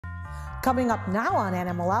Coming up now on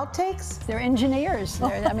Animal Outtakes. They're engineers.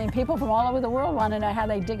 I mean, people from all over the world want to know how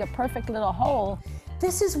they dig a perfect little hole.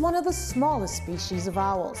 This is one of the smallest species of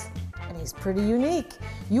owls, and he's pretty unique.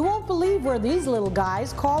 You won't believe where these little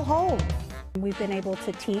guys call home. We've been able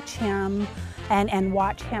to teach him and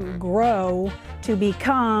watch him grow to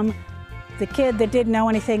become the kid that didn't know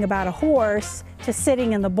anything about a horse to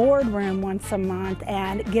sitting in the boardroom once a month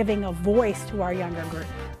and giving a voice to our younger group.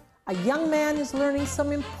 A young man is learning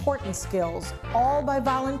some important skills, all by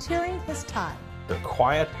volunteering his time. They're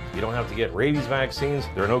quiet, you don't have to get rabies vaccines,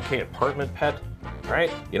 they're an okay apartment pet, right?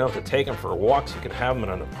 You don't have to take them for walks, you can have them in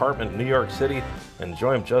an apartment in New York City and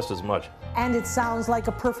enjoy them just as much. And it sounds like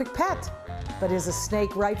a perfect pet, but is a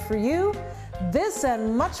snake right for you? This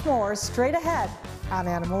and much more straight ahead on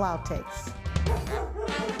Animal Outtakes.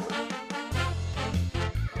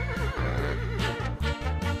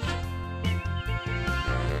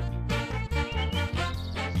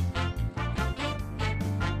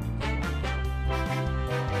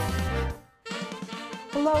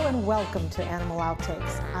 Hello and welcome to Animal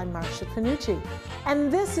Outtakes. I'm Marcia Panucci,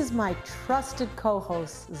 and this is my trusted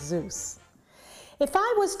co-host, Zeus. If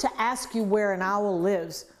I was to ask you where an owl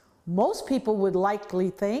lives, most people would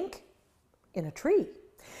likely think in a tree.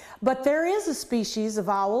 But there is a species of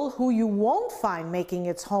owl who you won't find making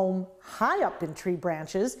its home high up in tree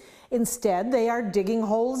branches. Instead, they are digging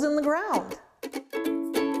holes in the ground.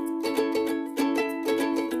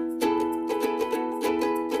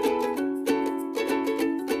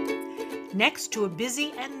 Next to a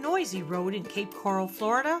busy and noisy road in Cape Coral,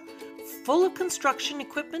 Florida, full of construction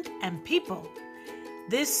equipment and people,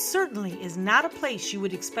 this certainly is not a place you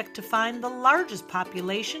would expect to find the largest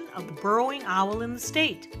population of the burrowing owl in the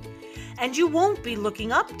state. And you won't be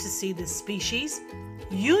looking up to see this species.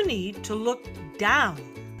 You need to look down.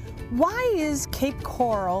 Why is Cape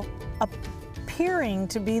Coral appearing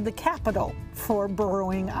to be the capital for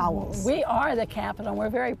burrowing owls? We are the capital, and we're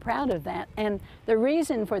very proud of that. And the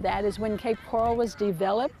reason for that is when Cape Coral was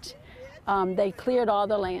developed, they cleared all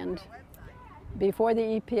the land before the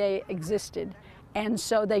EPA existed. And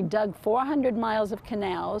so they dug 400 miles of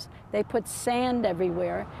canals, they put sand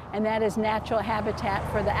everywhere, and that is natural habitat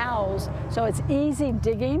for the owls. So it's easy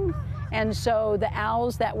digging, and so the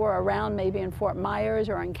owls that were around maybe in Fort Myers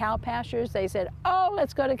or in cow pastures, they said, oh,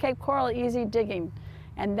 let's go to Cape Coral, easy digging.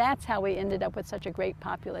 And that's how we ended up with such a great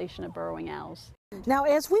population of burrowing owls. Now,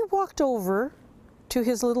 as we walked over to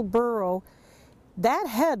his little burrow, that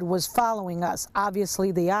head was following us,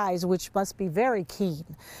 obviously the eyes, which must be very keen,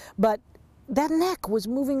 but that neck was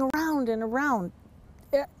moving around and around.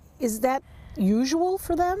 Is that usual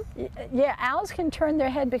for them? Yeah, owls can turn their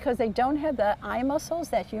head because they don't have the eye muscles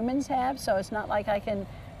that humans have, so it's not like I can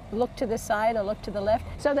look to the side or look to the left.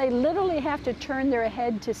 So they literally have to turn their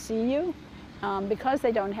head to see you because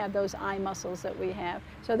they don't have those eye muscles that we have.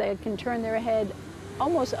 So they can turn their head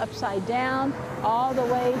almost upside down, all the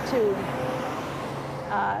way to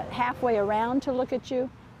halfway around to look at you.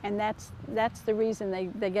 And that's the reason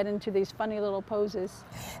they get into these funny little poses.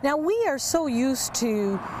 Now, we are so used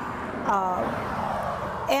to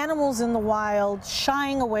animals in the wild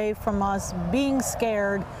shying away from us, being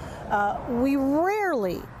scared. We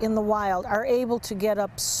rarely in the wild are able to get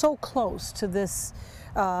up so close to this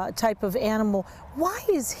type of animal. Why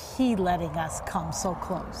is he letting us come so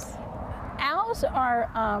close? Owls are,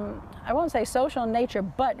 I won't say social in nature,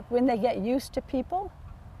 but when they get used to people,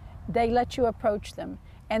 they let you approach them.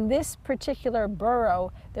 And this particular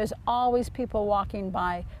burrow, there's always people walking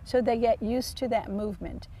by, so they get used to that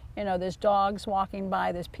movement. You know, there's dogs walking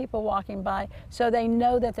by, there's people walking by, so they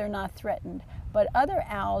know that they're not threatened. But other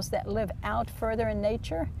owls that live out further in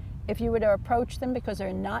nature, if you were to approach them because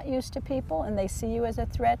they're not used to people and they see you as a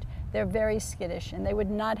threat, they're very skittish and they would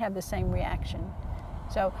not have the same reaction.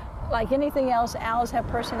 So, like anything else, owls have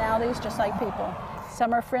personalities just like people.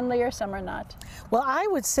 Some are friendlier, some are not. Well, I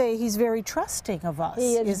would say he's very trusting of us,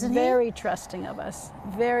 isn't he? He is very trusting of us.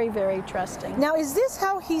 Very, very trusting. Now, is this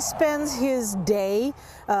how he spends his day,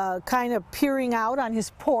 kind of peering out on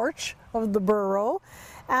his porch of the burrow?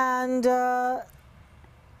 And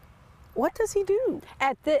what does he do?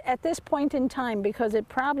 At this point in time, because it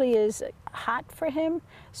probably is hot for him,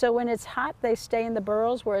 so when it's hot, they stay in the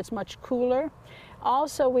burrows where it's much cooler.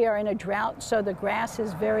 Also, we are in a drought, so the grass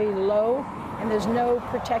is very low and there's no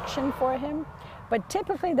protection for him. But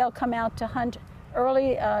typically they'll come out to hunt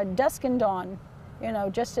early dusk and dawn, you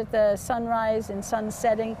know, just at the sunrise and sun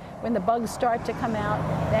setting. When the bugs start to come out,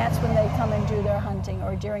 that's when they come and do their hunting,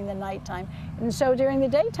 or during the nighttime. And so during the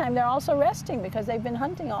daytime, they're also resting because they've been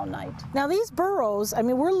hunting all night. Now these burrows, I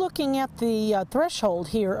mean, we're looking at the threshold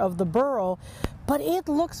here of the burrow, But it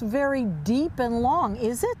looks very deep and long,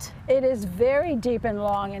 is it? It is very deep and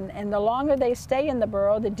long, and the longer they stay in the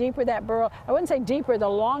burrow, the deeper that burrow. I wouldn't say deeper, the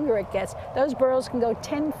longer it gets. Those burrows can go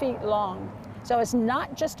 10 feet long. So it's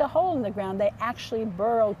not just a hole in the ground, they actually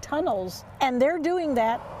burrow tunnels. And they're doing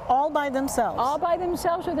that all by themselves? All by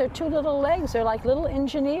themselves with their two little legs. They're like little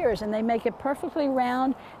engineers, and they make it perfectly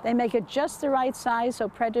round. They make it just the right size so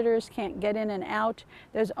predators can't get in and out.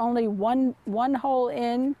 There's only one hole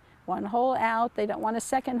in, one hole out. They don't want a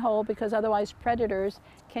second hole because otherwise predators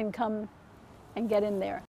can come and get in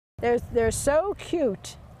there. They're so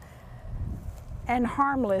cute and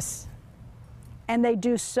harmless, and they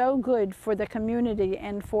do so good for the community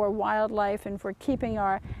and for wildlife and for keeping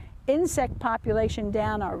our insect population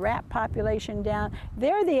down, our rat population down.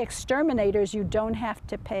 They're the exterminators you don't have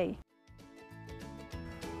to pay.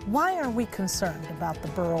 Why are we concerned about the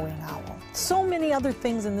burrowing owl? So many other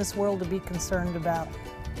things in this world to be concerned about.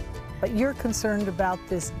 But you're concerned about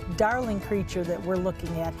this darling creature that we're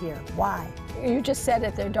looking at here. Why? You just said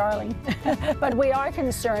it, they're darling. But we are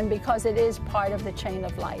concerned because it is part of the chain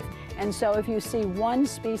of life. And so if you see one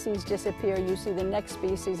species disappear, you see the next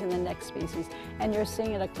species and the next species, and you're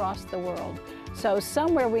seeing it across the world. So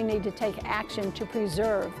somewhere we need to take action to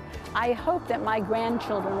preserve. I hope that my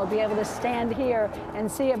grandchildren will be able to stand here and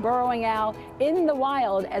see a burrowing owl in the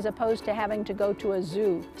wild as opposed to having to go to a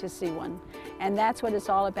zoo to see one. And that's what it's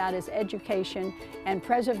all about, is education and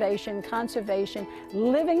preservation, conservation,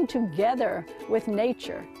 living together with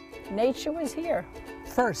nature. Nature was here.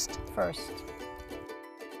 First.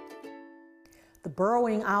 The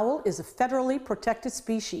burrowing owl is a federally protected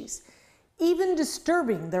species. Even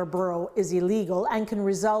disturbing their burrow is illegal and can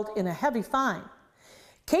result in a heavy fine.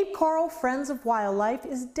 Cape Coral Friends of Wildlife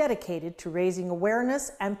is dedicated to raising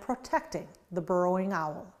awareness and protecting the burrowing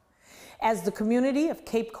owl. As the community of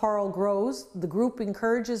Cape Coral grows, the group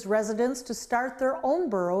encourages residents to start their own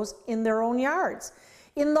burrows in their own yards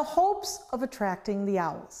in the hopes of attracting the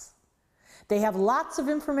owls. They have lots of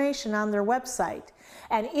information on their website,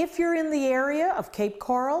 and if you're in the area of Cape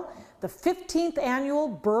Coral, the 15th Annual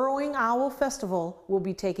Burrowing Owl Festival will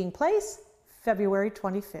be taking place February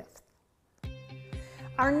 25th.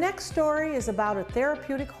 Our next story is about a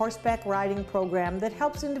therapeutic horseback riding program that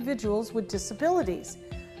helps individuals with disabilities.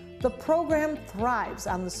 The program thrives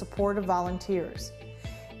on the support of volunteers.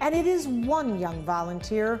 And it is one young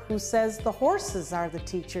volunteer who says the horses are the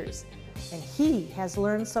teachers, and he has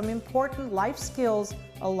learned some important life skills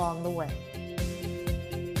along the way.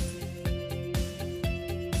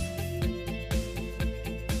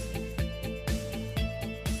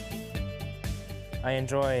 I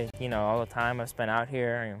enjoy, all the time I've spent out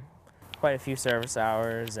here, quite a few service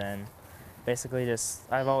hours, and basically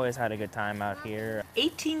I've always had a good time out here.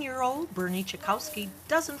 18-year-old Bernie Chakowski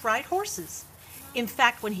doesn't ride horses. In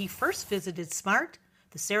fact, when he first visited SMART,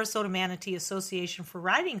 the Sarasota Manatee Association for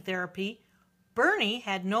Riding Therapy, Bernie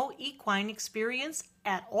had no equine experience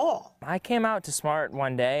at all. I came out to SMART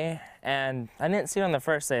one day, and I didn't see it on the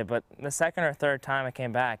first day, but the second or third time I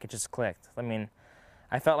came back, it just clicked.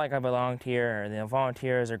 I felt like I belonged here. The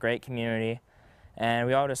volunteers are a great community, and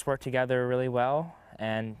we all just work together really well,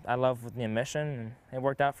 and I love the mission, and it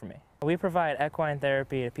worked out for me. We provide equine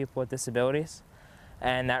therapy to people with disabilities,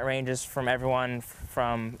 and that ranges from everyone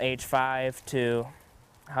from age 5 to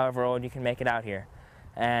however old you can make it out here.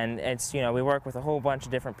 And it's, we work with a whole bunch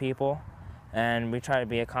of different people, and we try to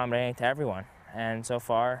be accommodating to everyone. And so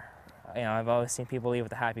far, I've always seen people leave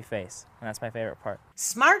with a happy face, and that's my favorite part.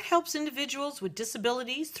 SMART helps individuals with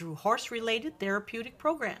disabilities through horse-related therapeutic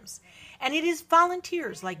programs. And it is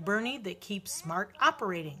volunteers like Bernie that keep SMART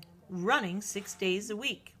operating, running 6 days a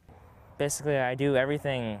week. Basically, I do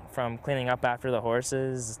everything from cleaning up after the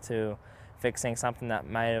horses to fixing something that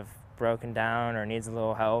might have broken down or needs a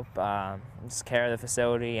little help, just care of the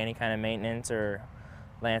facility, any kind of maintenance or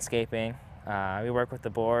landscaping. We work with the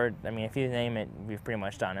board. If you name it, we've pretty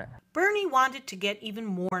much done it. Bernie wanted to get even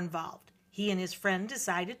more involved. He and his friend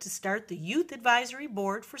decided to start the Youth Advisory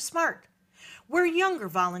Board for SMART, where younger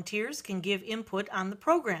volunteers can give input on the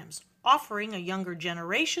programs, offering a younger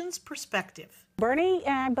generation's perspective. Bernie,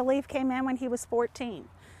 I believe, came in when he was 14,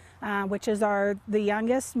 which is the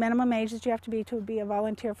youngest minimum age that you have to be a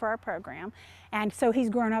volunteer for our program. And so he's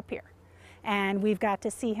grown up here. And we've got to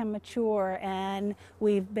see him mature, and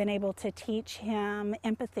we've been able to teach him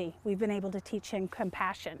empathy. We've been able to teach him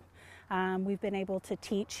compassion. We've been able to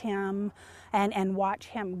teach him and watch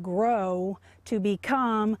him grow to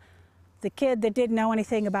become the kid that didn't know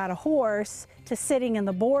anything about a horse to sitting in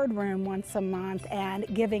the boardroom once a month and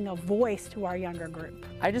giving a voice to our younger group.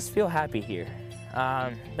 I just feel happy here.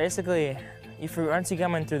 Basically, once you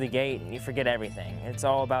come in through the gate, you forget everything. It's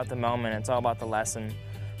all about the moment. It's all about the lesson.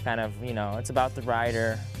 Kind of, you know, it's about the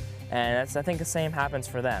rider. And I think the same happens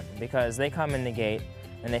for them, because they come in the gate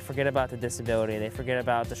and they forget about the disability. They forget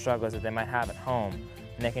about the struggles that they might have at home.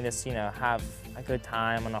 And they can just, you know, have a good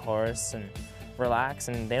time on a horse and relax,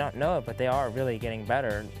 and they don't know it, but they are really getting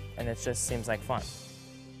better, and it just seems like fun.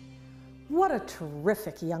 What a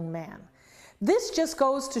terrific young man. This just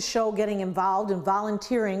goes to show getting involved in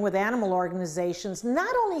volunteering with animal organizations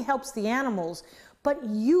not only helps the animals, but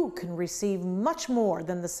you can receive much more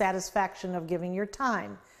than the satisfaction of giving your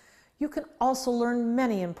time. You can also learn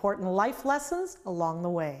many important life lessons along the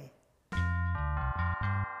way.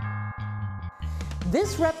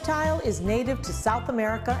 This reptile is native to South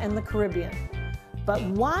America and the Caribbean. But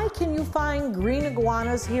why can you find green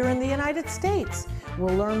iguanas here in the United States?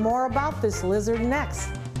 We'll learn more about this lizard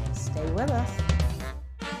next. Stay with us.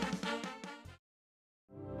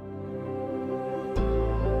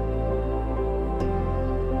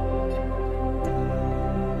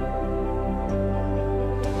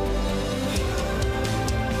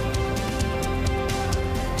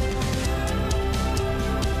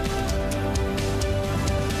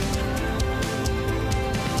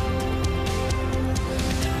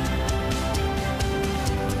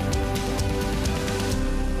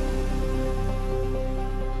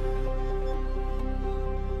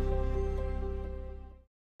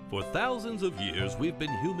 For thousands of years, we've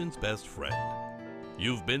been humans' best friend.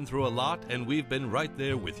 You've been through a lot, and we've been right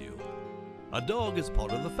there with you. A dog is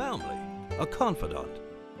part of the family, a confidant,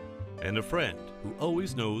 and a friend who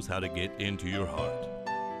always knows how to get into your heart.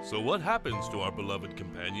 So what happens to our beloved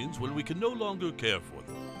companions when we can no longer care for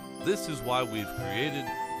them? This is why we've created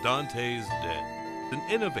Dante's Den,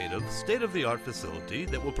 an innovative, state-of-the-art facility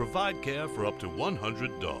that will provide care for up to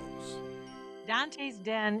 100 dogs. Dante's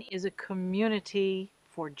Den is a community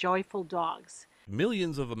for joyful dogs.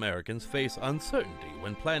 Millions of Americans face uncertainty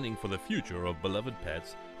when planning for the future of beloved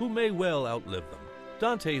pets who may well outlive them.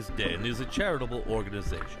 Dante's Den is a charitable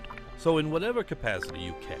organization, so in whatever capacity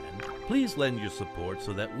you can, please lend your support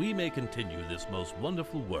so that we may continue this most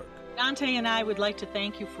wonderful work. Dante and I would like to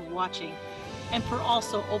thank you for watching and for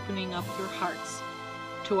also opening up your hearts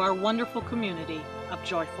to our wonderful community of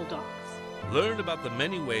joyful dogs. Learn about the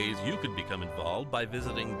many ways you could become involved by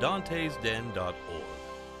visiting dantesden.org.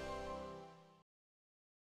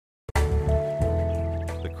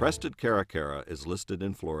 The crested caracara is listed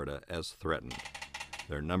in Florida as threatened.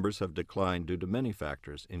 Their numbers have declined due to many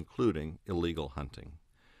factors, including illegal hunting.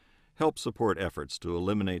 Help support efforts to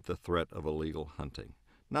eliminate the threat of illegal hunting,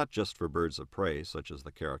 not just for birds of prey such as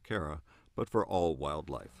the caracara, but for all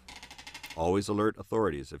wildlife. Always alert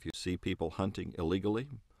authorities if you see people hunting illegally,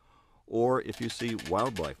 or if you see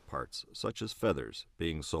wildlife parts, such as feathers,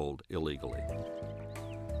 being sold illegally.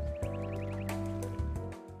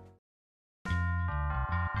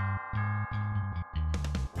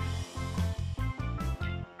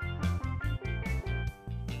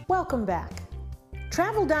 Welcome back.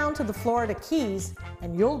 Travel down to the Florida Keys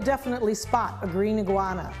and you'll definitely spot a green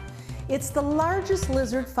iguana. It's the largest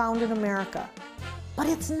lizard found in America, but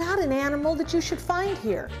it's not an animal that you should find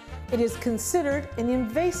here. It is considered an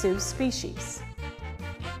invasive species.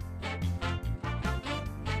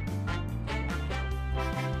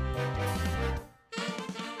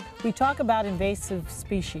 We talk about invasive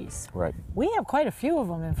species. Right. We have quite a few of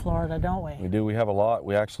them in Florida, don't we? We do. We have a lot.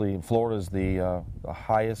 We actually, Florida is the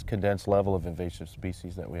highest condensed level of invasive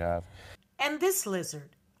species that we have. And this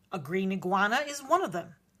lizard, a green iguana, is one of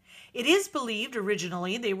them. It is believed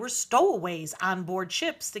originally they were stowaways on board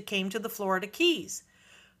ships that came to the Florida Keys.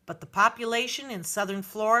 But the population in southern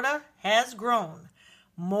Florida has grown.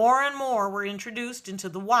 More and more were introduced into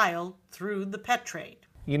the wild through the pet trade.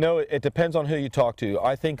 You know, it depends on who you talk to.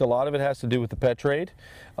 I think a lot of it has to do with the pet trade.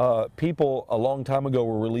 People a long time ago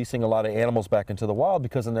were releasing a lot of animals back into the wild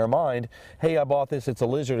because in their mind, hey, I bought this, it's a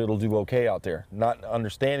lizard, it'll do okay out there, not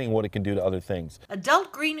understanding what it can do to other things.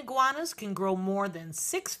 Adult green iguanas can grow more than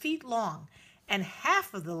 6 feet long, and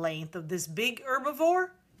half of the length of this big herbivore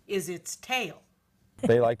is its tail.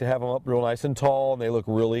 They like to have them up real nice and tall, and they look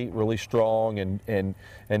really, really strong and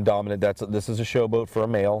dominant. This is a showboat for a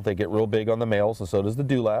male. They get real big on the males, and so does the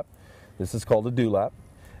dewlap. This is called a dewlap,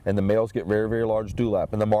 and the males get very, very large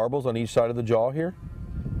dewlap. And the marbles on each side of the jaw here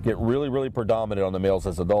get really, really predominant on the males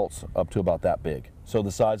as adults, up to about that big. So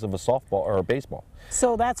the size of a softball or a baseball.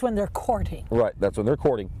 So that's when they're courting. Right, that's when they're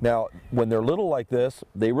courting. Now, when they're little like this,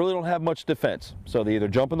 they really don't have much defense. So they either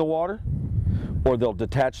jump in the water, or they'll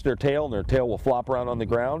detach their tail and their tail will flop around on the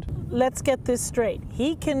ground. Let's get this straight.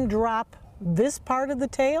 He can drop this part of the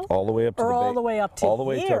tail? All the way up to or all the way up to all the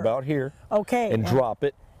way here? to about here. Okay. And drop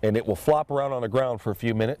it and it will flop around on the ground for a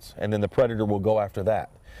few minutes, and then the predator will go after that.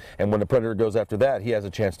 And when the predator goes after that, he has a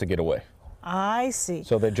chance to get away. I see.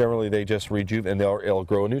 So they just rejuvenate, and it'll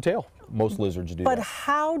grow a new tail. Most lizards do But that.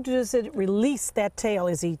 how does it release that tail?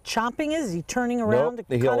 Is he chomping it? Is he turning around Nope.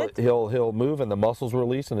 to cut it? He'll move, and the muscles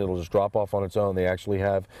release, and it'll just drop off on its own. They actually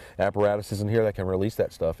have apparatuses in here that can release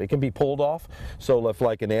that stuff. It can be pulled off, so if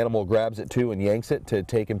like an animal grabs it too and yanks it to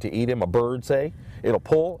take him to eat him, a bird say, it'll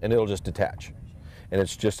pull and it'll just detach. And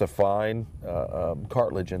it's just a fine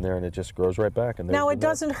cartilage in there, and it just grows right back. And Now, it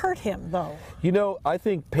doesn't hurt him, though. You know, I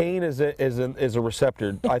think pain is a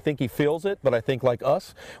receptor. I think he feels it, but I think like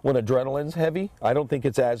us, when adrenaline's heavy, I don't think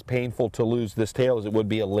it's as painful to lose this tail as it would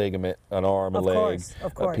be a ligament, an arm, a leg,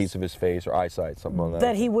 a piece of his face, or eyesight, something like that.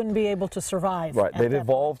 That he wouldn't be able to survive. Right. They've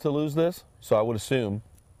evolved to lose this, so I would assume,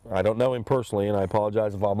 I don't know him personally, and I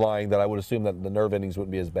apologize if I'm lying, that I would assume that the nerve endings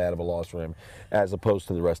wouldn't be as bad of a loss for him as opposed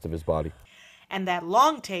to the rest of his body. And that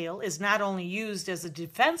long tail is not only used as a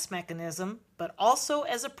defense mechanism, but also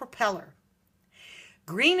as a propeller.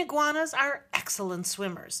 Green iguanas are excellent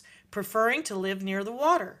swimmers, preferring to live near the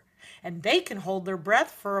water, and they can hold their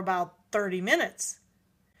breath for about 30 minutes.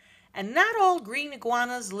 And not all green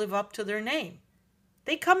iguanas live up to their name.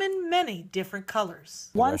 They come in many different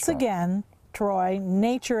colors. Once again, Troy,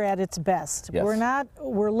 nature at its best. Yes.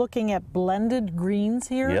 We're looking at blended greens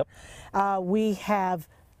here. Yep. We have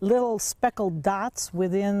little speckled dots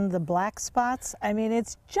within the black spots. I mean,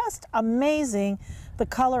 it's just amazing, the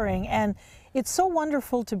coloring, and it's so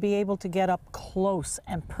wonderful to be able to get up close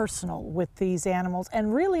and personal with these animals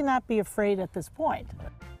and really not be afraid at this point.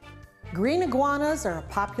 Green iguanas are a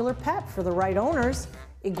popular pet for the right owners.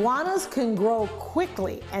 Iguanas can grow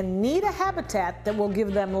quickly and need a habitat that will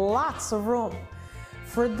give them lots of room.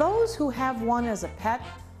 For those who have one as a pet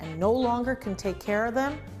and no longer can take care of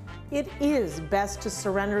them, it is best to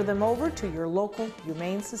surrender them over to your local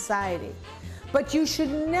humane society. But you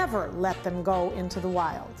should never let them go into the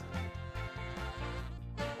wild.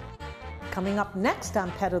 Coming up next on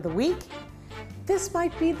Pet of the Week, this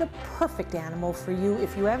might be the perfect animal for you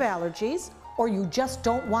if you have allergies or you just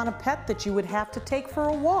don't want a pet that you would have to take for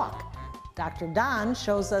a walk. Dr. Don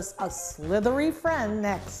shows us a slithery friend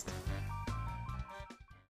next.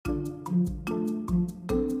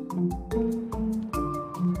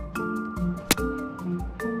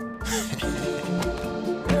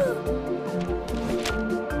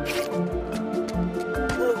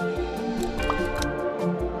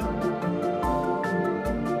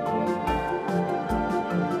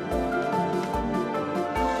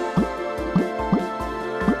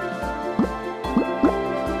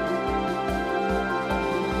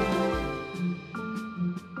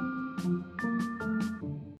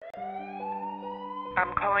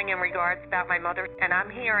 I'm calling in regards about my mother, and I'm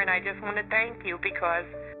here, and I just want to thank you because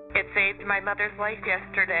it saved my mother's life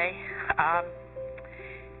yesterday.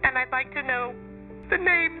 And I'd like to know the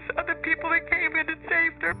names of the people that came in and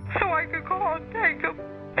saved her so I could call and thank them.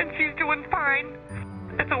 And she's doing fine.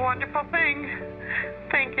 It's a wonderful thing.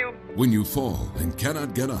 Thank you. When you fall and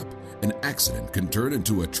cannot get up, an accident can turn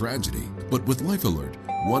into a tragedy. But with Life Alert,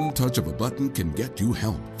 one touch of a button can get you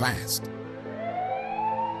help fast.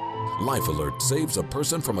 Life Alert saves a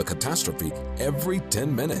person from a catastrophe every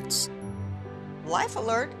 10 minutes. Life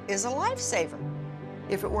Alert is a lifesaver.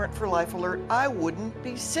 If it weren't for Life Alert, I wouldn't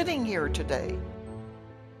be sitting here today.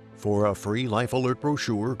 For a free Life Alert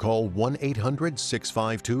brochure, call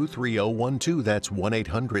 1-800-652-3012. That's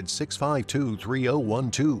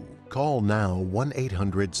 1-800-652-3012. Call now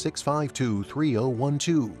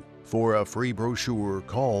 1-800-652-3012. For a free brochure,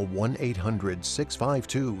 call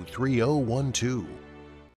 1-800-652-3012.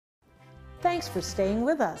 Thanks for staying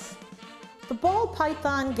with us. The ball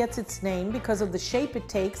python gets its name because of the shape it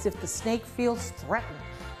takes if the snake feels threatened.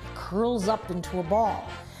 It curls up into a ball.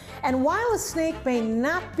 And while a snake may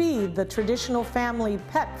not be the traditional family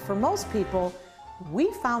pet for most people,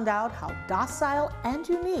 we found out how docile and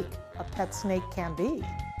unique a pet snake can be.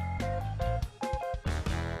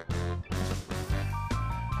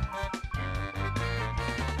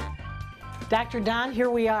 Dr. Don, here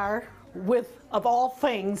we are with, of all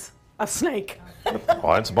things, a snake.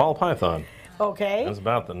 Oh, it's a ball python. Okay. It's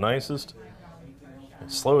about the nicest,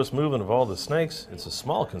 slowest moving of all the snakes. It's a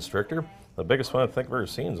small constrictor. The biggest one I think I've ever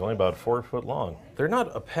seen is only about 4 foot long. They're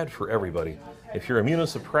not a pet for everybody. If you're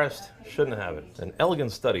immunosuppressed, shouldn't have it. An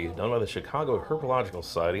elegant study done by the Chicago Herpetological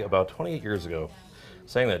Society about 28 years ago,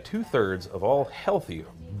 saying that 2/3 of all healthy,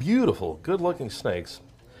 beautiful, good-looking snakes,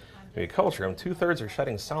 if you culture them, 2/3 are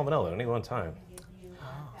shedding salmonella at any one time.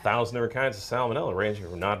 1,000 different kinds of salmonella, ranging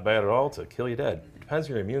from not bad at all to kill you dead. It depends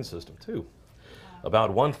on your immune system, too.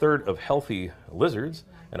 About 1/3 of healthy lizards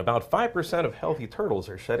and about 5% of healthy turtles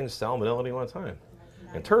are shedding salmonella at any one time.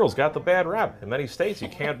 And turtles got the bad rap. In many states, you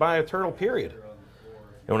can't buy a turtle, period.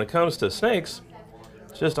 And when it comes to snakes,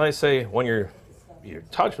 just I say, when you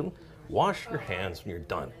touch them, wash your hands when you're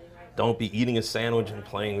done. Don't be eating a sandwich and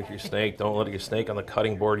playing with your snake. Don't let your snake on the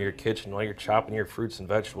cutting board of your kitchen while you're chopping your fruits and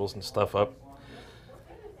vegetables and stuff up.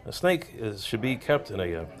 A snake should be kept in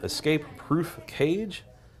a escape-proof cage.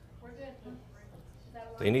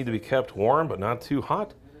 They need to be kept warm but not too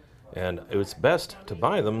hot. And it's best to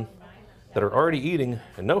buy them that are already eating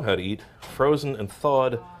and know how to eat frozen and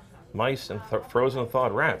thawed mice and frozen and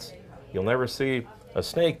thawed rats. You'll never see a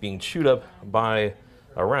snake being chewed up by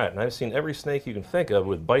a rat. And I've seen every snake you can think of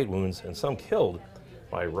with bite wounds, and some killed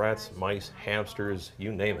by rats, mice, hamsters,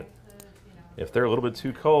 you name it. If they're a little bit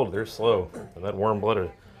too cold, they're slow, and that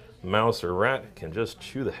warm-blooded mouse or rat can just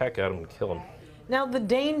chew the heck out of them and kill them. Now, the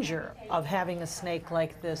danger of having a snake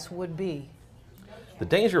like this would be? The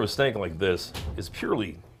danger of a snake like this is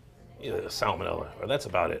purely salmonella, or that's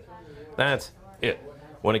about it. That's it.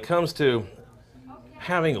 When it comes to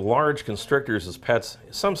having large constrictors as pets,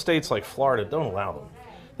 some states like Florida don't allow them.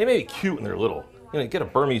 They may be cute when they're little. You get a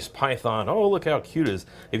Burmese python, oh, look how cute it is.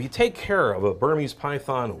 If you take care of a Burmese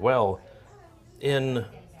python well, in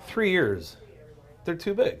 3 years, they're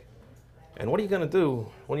too big. And what are you going to do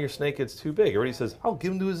when your snake gets too big? Everybody says, I'll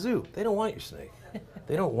give them to a zoo. They don't want your snake.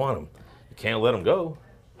 They don't want them. You can't let them go.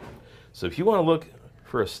 So if you want to look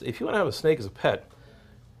for if you want to have a snake as a pet,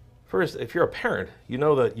 first, if you're a parent, you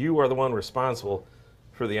know that you are the one responsible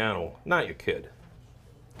for the animal, not your kid.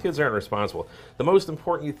 Kids aren't responsible. The most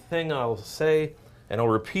important thing I'll say, and I'll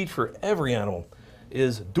repeat for every animal,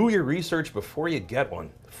 is do your research before you get one.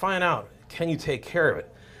 Find out, can you take care of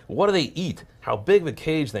it? What do they eat? How big of a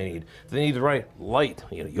cage they need? Do they need the right light,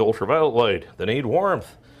 the ultraviolet light? Do they need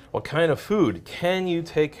warmth? What kind of food? Can you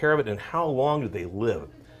take care of it, and how long do they live?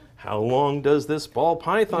 How long does this ball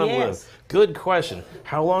python live? Good question.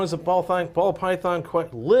 How long does a ball python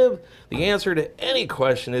live? The answer to any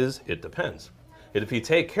question is, it depends. And if you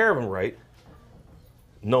take care of them right,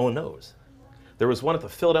 no one knows. There was one at the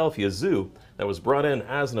Philadelphia Zoo that was brought in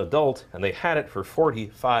as an adult, and they had it for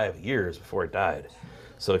 45 years before it died.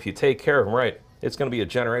 So if you take care of them right, it's going to be a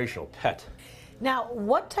generational pet. Now,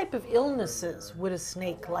 what type of illnesses would a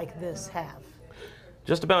snake like this have?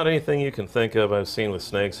 Just about anything you can think of I've seen with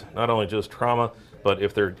snakes, not only just trauma, but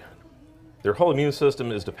if their whole immune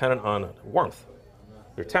system is dependent on warmth,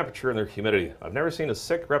 their temperature and their humidity. I've never seen a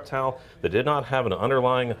sick reptile that did not have an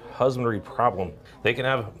underlying husbandry problem. They can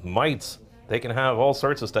have mites, they can have all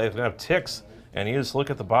sorts of stuff, they can have ticks, and you just look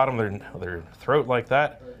at the bottom of their throat like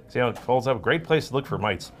that, see how it folds up. Great place to look for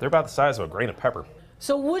mites. They're about the size of a grain of pepper.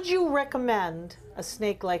 So would you recommend a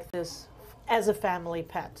snake like this as a family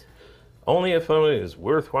pet? Only if it is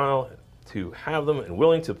worthwhile to have them and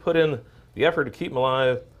willing to put in the effort to keep them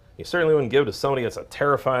alive. You certainly wouldn't give it to somebody that's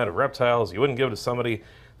terrified of reptiles. You wouldn't give it to somebody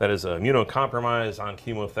that is immunocompromised on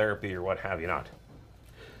chemotherapy or what have you not.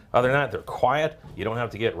 Other than that, they're quiet. You don't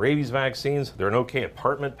have to get rabies vaccines. They're an okay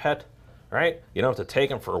apartment pet, right? You don't have to take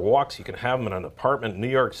them for walks. You can have them in an apartment in New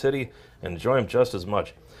York City and enjoy them just as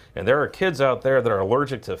much. And there are kids out there that are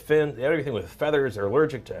allergic to everything with feathers. They're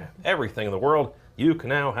allergic to everything in the world. You can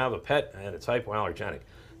now have a pet and it's hypoallergenic.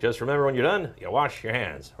 Just remember, when you're done, you wash your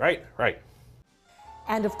hands, right? Right.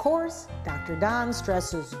 And of course, Dr. Don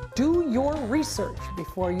stresses, do your research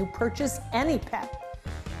before you purchase any pet.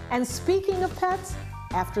 And speaking of pets,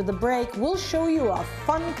 after the break, we'll show you a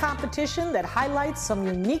fun competition that highlights some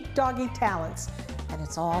unique doggy talents. And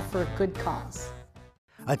it's all for a good cause.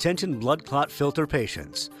 Attention blood clot filter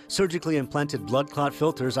patients. Surgically implanted blood clot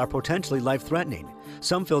filters are potentially life-threatening.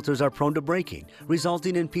 Some filters are prone to breaking,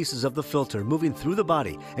 resulting in pieces of the filter moving through the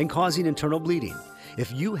body and causing internal bleeding.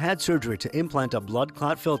 If you had surgery to implant a blood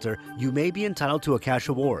clot filter, you may be entitled to a cash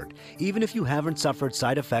award, even if you haven't suffered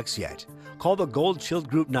side effects yet. Call the Gold Shield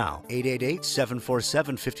Group now,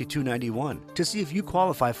 888-747-5291, to see if you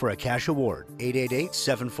qualify for a cash award,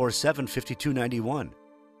 888-747-5291.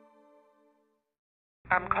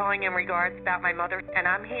 I'm calling in regards about my mother, and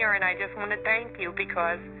I'm here, and I just want to thank you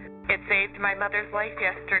because it saved my mother's life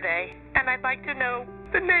yesterday. And I'd like to know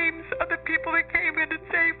the names of the people that came in and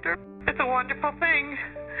saved her. It's a wonderful thing.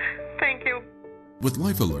 Thank you. With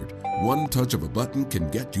Life Alert, one touch of a button can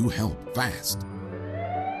get you help fast.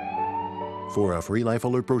 For a free Life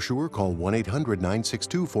Alert brochure, call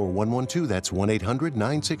 1-800-962-4112. That's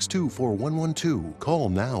 1-800-962-4112. Call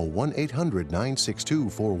now,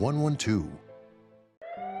 1-800-962-4112.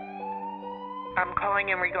 I'm calling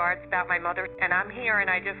in regards about my mother, and I'm here, and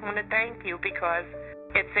I just want to thank you because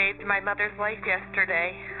it saved my mother's life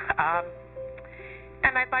yesterday.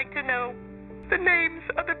 And I'd like to know the names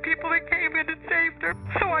of the people that came in and saved her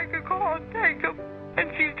so I could call and thank them. And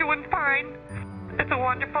she's doing fine. It's a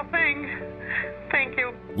wonderful thing. Thank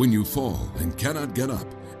you. When you fall and cannot get up,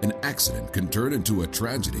 an accident can turn into a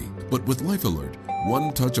tragedy. But with Life Alert,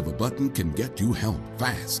 one touch of a button can get you help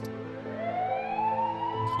fast.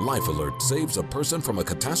 Life Alert saves a person from a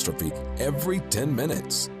catastrophe every 10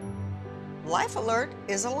 minutes. Life Alert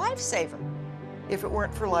is a lifesaver. If it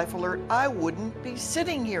weren't for Life Alert, I wouldn't be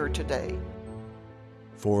sitting here today.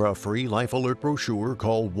 For a free Life Alert brochure,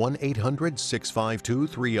 call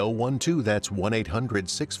 1-800-652-3012. That's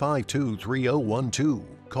 1-800-652-3012.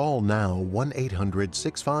 Call now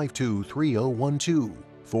 1-800-652-3012.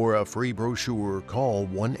 For a free brochure, call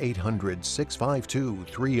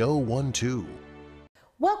 1-800-652-3012.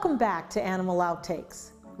 Welcome back to Animal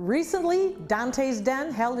Outtakes. Recently, Dante's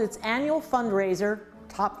Den held its annual fundraiser,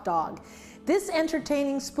 Top Dog. This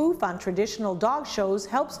entertaining spoof on traditional dog shows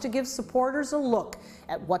helps to give supporters a look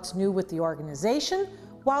at what's new with the organization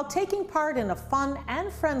while taking part in a fun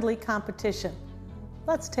and friendly competition.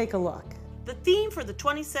 Let's take a look. The theme for the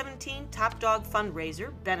 2017 Top Dog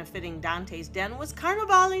fundraiser benefiting Dante's Den was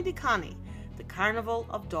Carnevale di Cani, the Carnival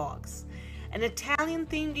of Dogs, an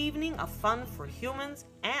Italian-themed evening of fun for humans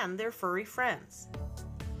and their furry friends.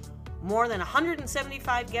 More than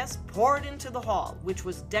 175 guests poured into the hall, which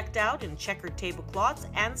was decked out in checkered tablecloths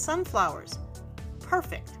and sunflowers,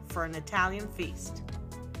 perfect for an Italian feast.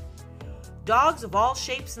 Dogs of all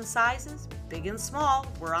shapes and sizes, big and small,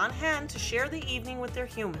 were on hand to share the evening with their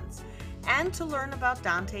humans and to learn about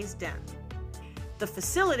Dante's Den. The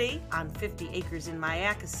facility, on 50 acres in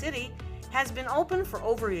Mayaca City, has been open for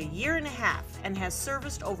over a year and a half and has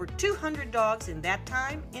serviced over 200 dogs in that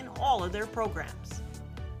time in all of their programs.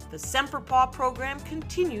 The Semper Paw program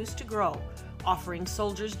continues to grow, offering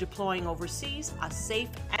soldiers deploying overseas a safe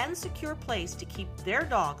and secure place to keep their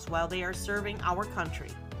dogs while they are serving our country.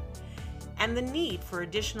 And the need for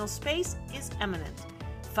additional space is imminent,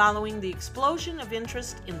 following the explosion of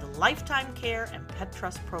interest in the Lifetime Care and Pet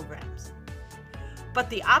Trust programs. But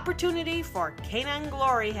the opportunity for Canine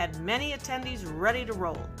Glory had many attendees ready to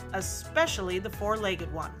roll, especially the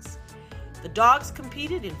four-legged ones. The dogs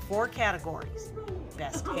competed in 4 categories: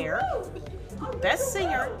 Best Hair, Best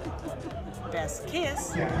Singer, Best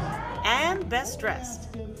Kiss, and Best Dressed.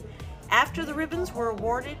 After the ribbons were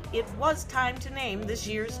awarded, it was time to name this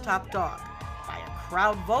year's top dog. By a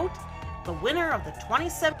crowd vote, the winner of the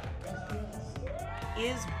 27th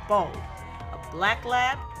is Bo, a black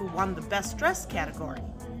lab who won the Best Dressed category.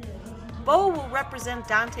 Bo will represent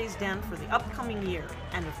Dante's Den for the upcoming year,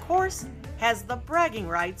 and of course, has the bragging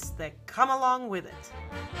rights that come along with it.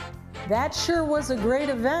 That sure was a great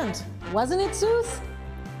event, wasn't it, Zeus?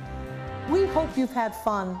 We hope you've had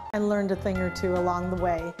fun and learned a thing or two along the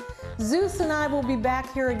way. Zeus and I will be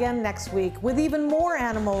back here again next week with even more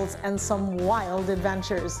animals and some wild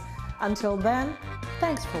adventures. Until then,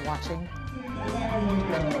 thanks for watching.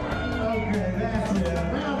 Okay, that's it.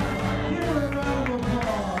 Now, give her a round of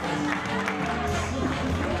applause.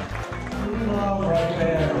 Love right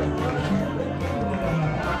there.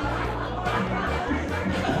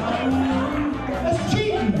 That's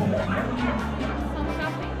cheating.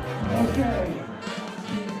 Okay.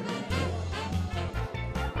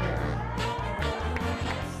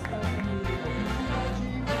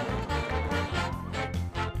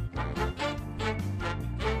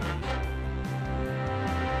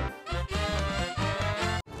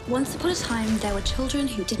 Once upon a time, there were children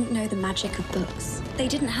who didn't know the magic of books. They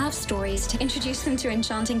didn't have stories to introduce them to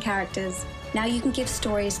enchanting characters. Now you can give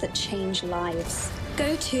stories that change lives.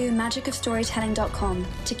 Go to magicofstorytelling.com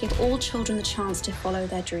to give all children the chance to follow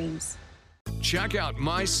their dreams. Check out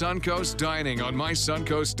My Suncoast Dining on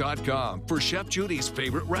mysuncoast.com for Chef Judy's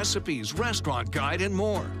favorite recipes, restaurant guide, and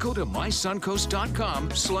more. Go to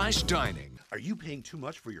mysuncoast.com/dining. Are you paying too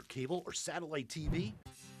much for your cable or satellite TV?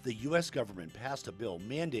 The U.S. government passed a bill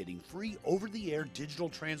mandating free over-the-air digital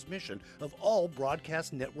transmission of all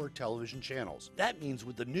broadcast network television channels. That means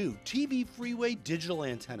with the new TV Freeway digital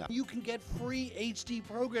antenna, you can get free HD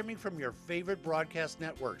programming from your favorite broadcast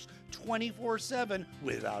networks 24/7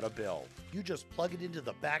 without a bill. You just plug it into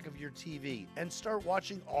the back of your TV and start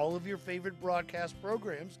watching all of your favorite broadcast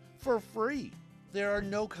programs for free. There are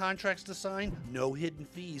no contracts to sign, no hidden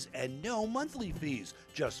fees, and no monthly fees.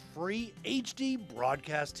 Just free HD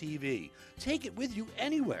broadcast TV. Take it with you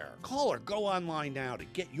anywhere. Call or go online now to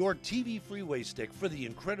get your TV Freeway stick for the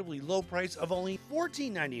incredibly low price of only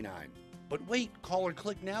 $14.99. But wait, call or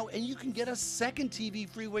click now and you can get a second TV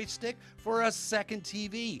Freeway stick for a second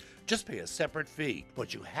TV. Just pay a separate fee,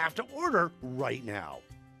 but you have to order right now.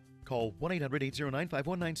 Call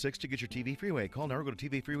 1-800-809-5196 to get your TV Freeway. Call now or go to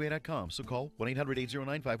tvfreeway.com. So call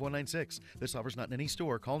 1-800-809-5196. This offer's not in any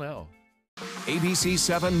store. Call now. ABC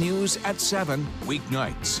 7 News at 7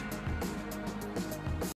 weeknights.